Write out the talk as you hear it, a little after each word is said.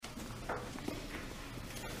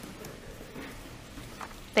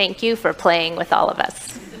Thank you for playing with all of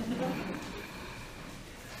us.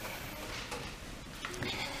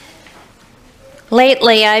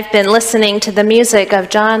 Lately, I've been listening to the music of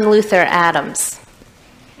John Luther Adams.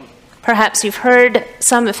 Perhaps you've heard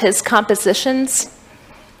some of his compositions.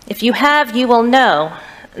 If you have, you will know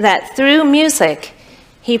that through music,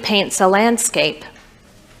 he paints a landscape,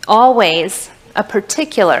 always a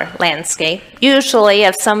particular landscape, usually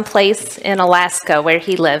of some place in Alaska where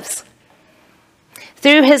he lives.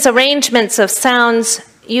 Through his arrangements of sounds,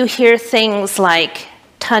 you hear things like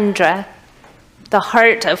tundra, the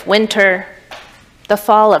heart of winter, the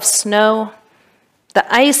fall of snow, the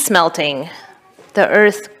ice melting, the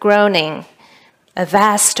earth groaning, a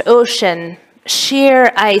vast ocean,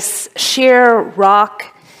 sheer ice, sheer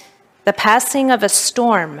rock, the passing of a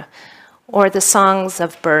storm, or the songs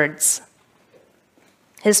of birds.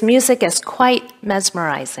 His music is quite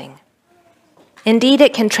mesmerizing. Indeed,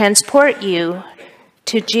 it can transport you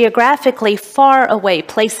to geographically far away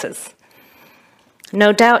places,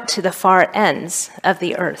 no doubt to the far ends of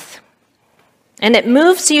the earth. And it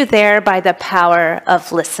moves you there by the power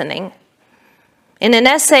of listening. In an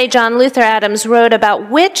essay, John Luther Adams wrote about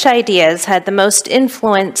which ideas had the most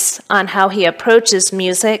influence on how he approaches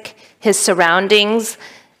music, his surroundings,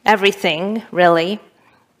 everything, really.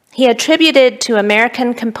 He attributed to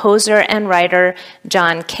American composer and writer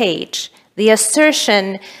John Cage the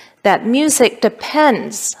assertion that music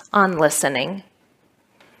depends on listening.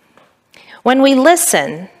 When we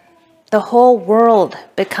listen, the whole world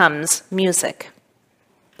becomes music.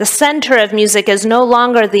 The center of music is no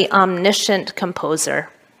longer the omniscient composer.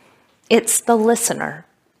 It's the listener.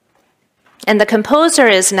 And the composer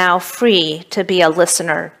is now free to be a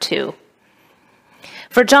listener too.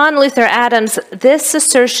 For John Luther Adams, this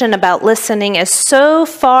assertion about listening is so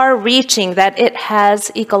far-reaching that it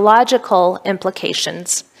has ecological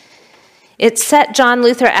implications. It set John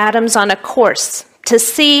Luther Adams on a course to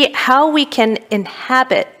see how we can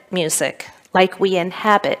inhabit music like we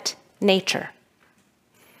inhabit nature.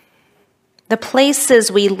 The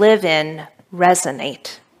places we live in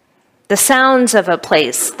resonate. The sounds of a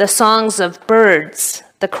place, the songs of birds,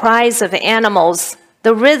 the cries of animals,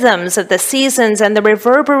 the rhythms of the seasons, and the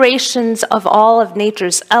reverberations of all of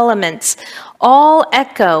nature's elements all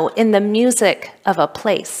echo in the music of a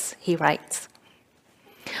place, he writes.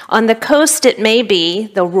 On the coast, it may be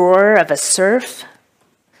the roar of a surf.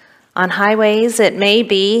 On highways, it may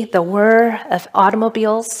be the whir of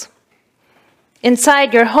automobiles.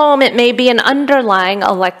 Inside your home, it may be an underlying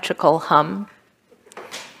electrical hum.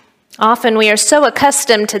 Often we are so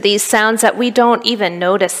accustomed to these sounds that we don't even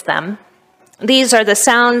notice them. These are the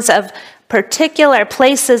sounds of particular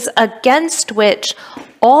places against which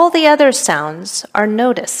all the other sounds are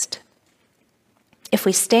noticed. If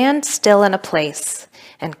we stand still in a place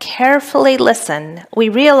and carefully listen, we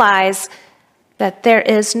realize that there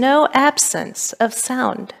is no absence of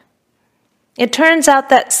sound. It turns out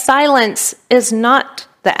that silence is not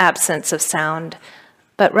the absence of sound,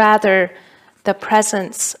 but rather the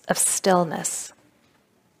presence of stillness.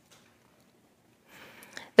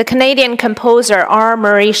 The Canadian composer R.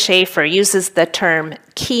 Murray Schafer uses the term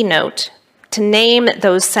keynote to name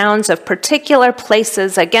those sounds of particular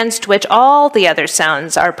places against which all the other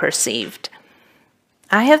sounds are perceived.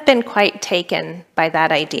 I have been quite taken by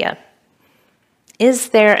that idea. Is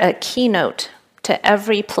there a keynote to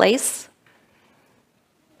every place?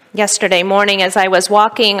 Yesterday morning, as I was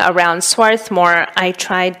walking around Swarthmore, I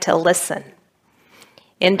tried to listen.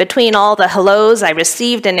 In between all the hellos I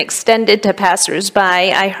received and extended to passersby,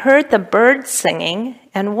 I heard the birds singing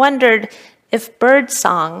and wondered if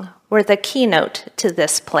birdsong were the keynote to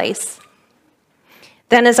this place.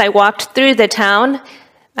 Then as I walked through the town,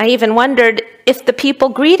 I even wondered if the people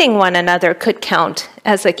greeting one another could count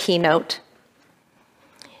as a keynote.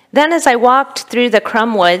 Then as I walked through the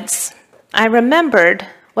Crumwoods, I remembered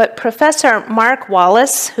what Professor Mark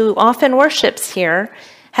Wallace, who often worships here,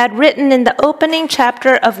 had written in the opening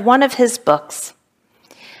chapter of one of his books.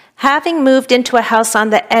 Having moved into a house on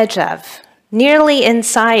the edge of, nearly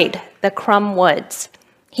inside the Crum Woods,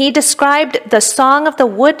 he described the song of the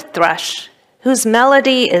wood thrush, whose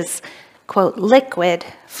melody is, quote, liquid,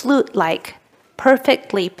 flute-like,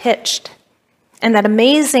 perfectly pitched, and that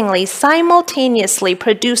amazingly simultaneously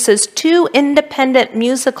produces two independent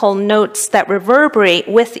musical notes that reverberate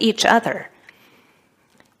with each other.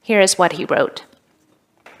 Here is what he wrote.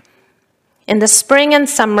 In the spring and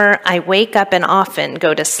summer, I wake up and often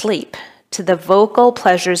go to sleep to the vocal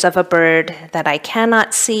pleasures of a bird that I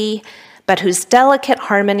cannot see, but whose delicate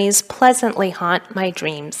harmonies pleasantly haunt my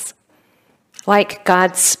dreams. Like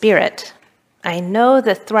God's Spirit, I know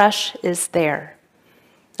the thrush is there.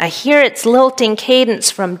 I hear its lilting cadence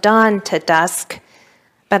from dawn to dusk,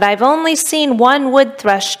 but I've only seen one wood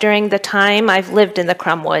thrush during the time I've lived in the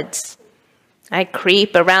Crumwoods. I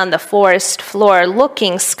creep around the forest floor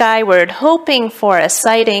looking skyward, hoping for a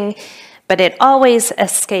sighting, but it always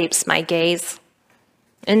escapes my gaze.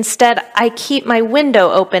 Instead, I keep my window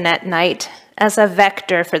open at night as a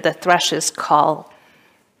vector for the thrush's call.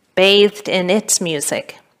 Bathed in its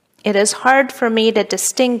music, it is hard for me to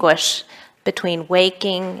distinguish between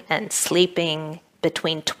waking and sleeping,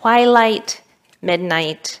 between twilight,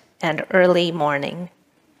 midnight, and early morning.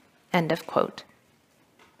 End of quote.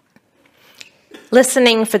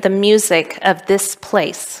 Listening for the music of this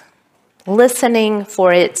place, listening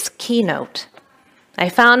for its keynote, I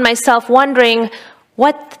found myself wondering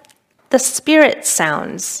what the spirit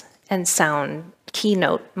sounds and sound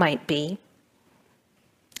keynote might be.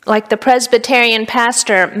 Like the Presbyterian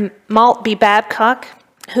pastor Maltby Babcock,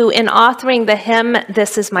 who in authoring the hymn,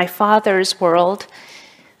 "This is my Father's World,"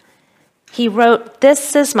 he wrote,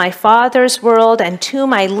 "This is my Father's world, and to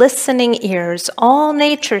my listening ears all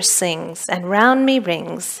nature sings, and round me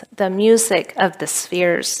rings the music of the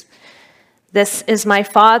spheres. This is my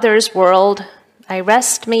Father's world, I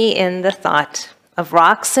rest me in the thought of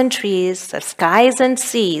rocks and trees, of skies and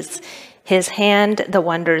seas, his hand the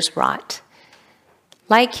wonders wrought."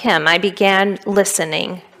 Like him, I began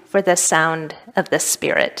listening for the sound of the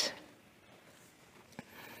Spirit.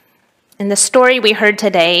 In the story we heard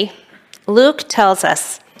today, Luke tells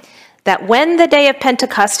us that when the day of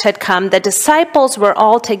Pentecost had come, the disciples were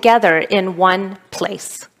all together in one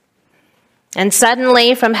place. And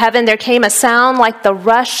suddenly from heaven there came a sound like the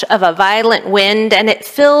rush of a violent wind, and it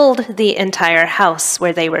filled the entire house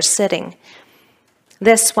where they were sitting.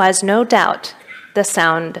 This was no doubt the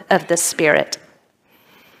sound of the Spirit.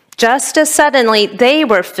 Just as suddenly they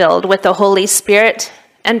were filled with the Holy Spirit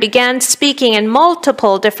and began speaking in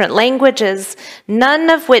multiple different languages,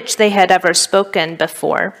 none of which they had ever spoken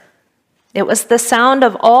before. It was the sound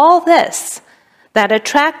of all this that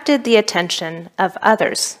attracted the attention of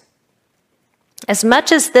others. As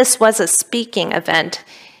much as this was a speaking event,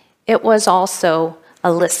 it was also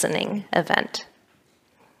a listening event.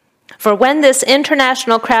 For when this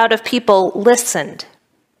international crowd of people listened,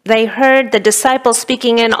 they heard the disciples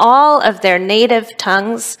speaking in all of their native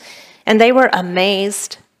tongues, and they were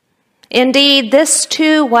amazed. Indeed, this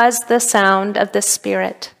too was the sound of the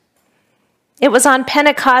Spirit. It was on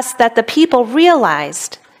Pentecost that the people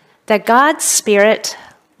realized that God's Spirit,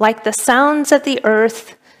 like the sounds of the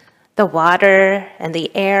earth, the water, and the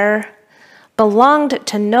air, belonged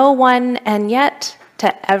to no one and yet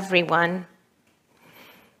to everyone.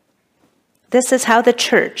 This is how the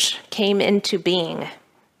church came into being,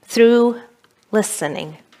 through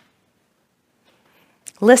listening.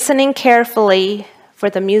 Listening carefully for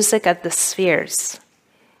the music of the spheres.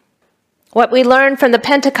 What we learn from the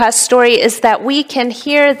Pentecost story is that we can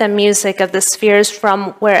hear the music of the spheres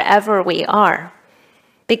from wherever we are,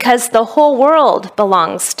 because the whole world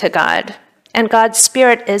belongs to God, and God's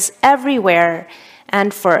Spirit is everywhere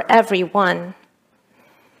and for everyone.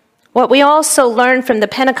 What we also learn from the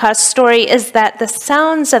Pentecost story is that the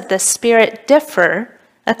sounds of the Spirit differ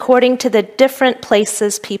according to the different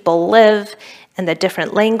places people live and the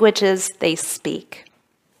different languages they speak.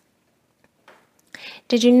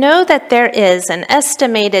 Did you know that there is an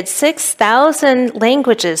estimated 6,000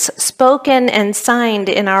 languages spoken and signed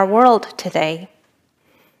in our world today?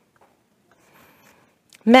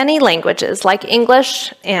 Many languages, like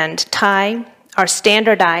English and Thai, are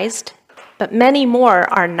standardized, but many more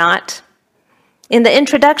are not. In the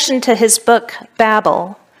introduction to his book,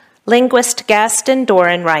 Babel, linguist Gaston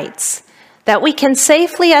Doran writes that we can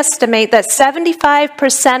safely estimate that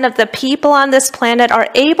 75% of the people on this planet are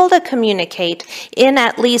able to communicate in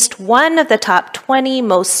at least one of the top 20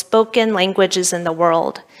 most spoken languages in the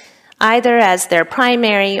world, either as their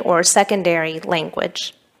primary or secondary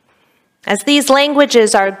language. As these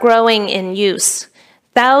languages are growing in use,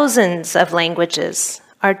 thousands of languages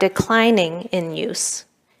are declining in use.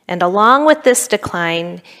 And along with this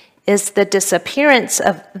decline is the disappearance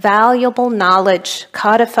of valuable knowledge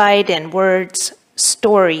codified in words,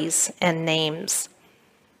 stories, and names.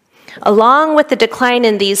 Along with the decline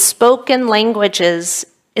in these spoken languages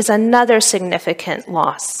is another significant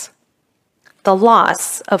loss: the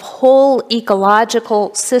loss of whole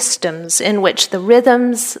ecological systems in which the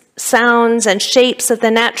rhythms, sounds, and shapes of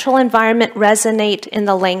the natural environment resonate in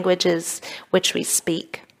the languages which we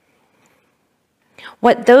speak.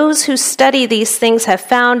 What those who study these things have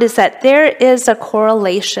found is that there is a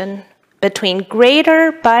correlation between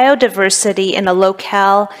greater biodiversity in a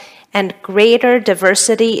locale and greater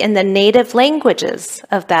diversity in the native languages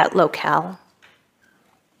of that locale.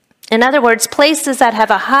 In other words, places that have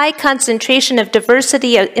a high concentration of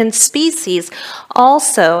diversity in species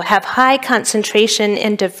also have high concentration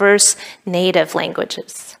in diverse native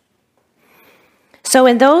languages. So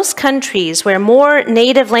in those countries where more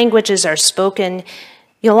native languages are spoken,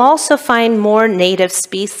 you'll also find more native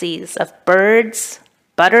species of birds,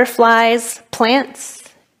 butterflies,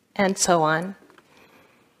 plants, and so on.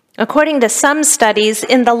 According to some studies,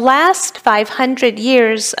 in the last 500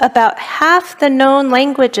 years, about half the known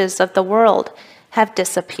languages of the world have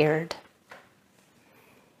disappeared.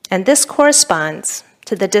 And this corresponds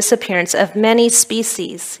to the disappearance of many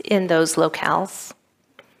species in those locales.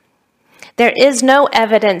 There is no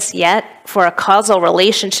evidence yet for a causal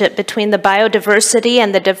relationship between the biodiversity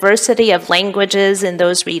and the diversity of languages in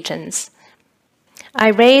those regions. I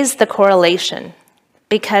raise the correlation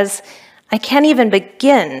because I can't even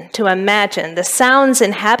begin to imagine the sounds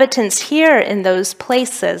inhabitants hear in those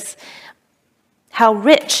places, how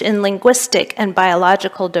rich in linguistic and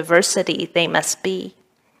biological diversity they must be.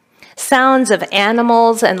 Sounds of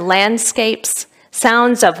animals and landscapes,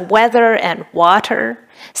 sounds of weather and water,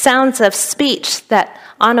 sounds of speech that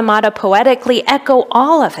onomatopoetically echo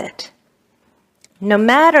all of it. No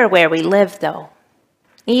matter where we live, though,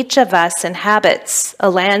 each of us inhabits a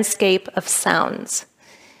landscape of sounds.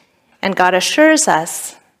 And God assures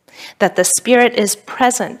us that the Spirit is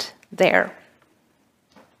present there.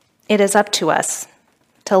 It is up to us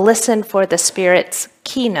to listen for the Spirit's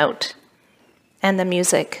keynote and the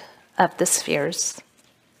music of the spheres.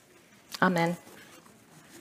 Amen.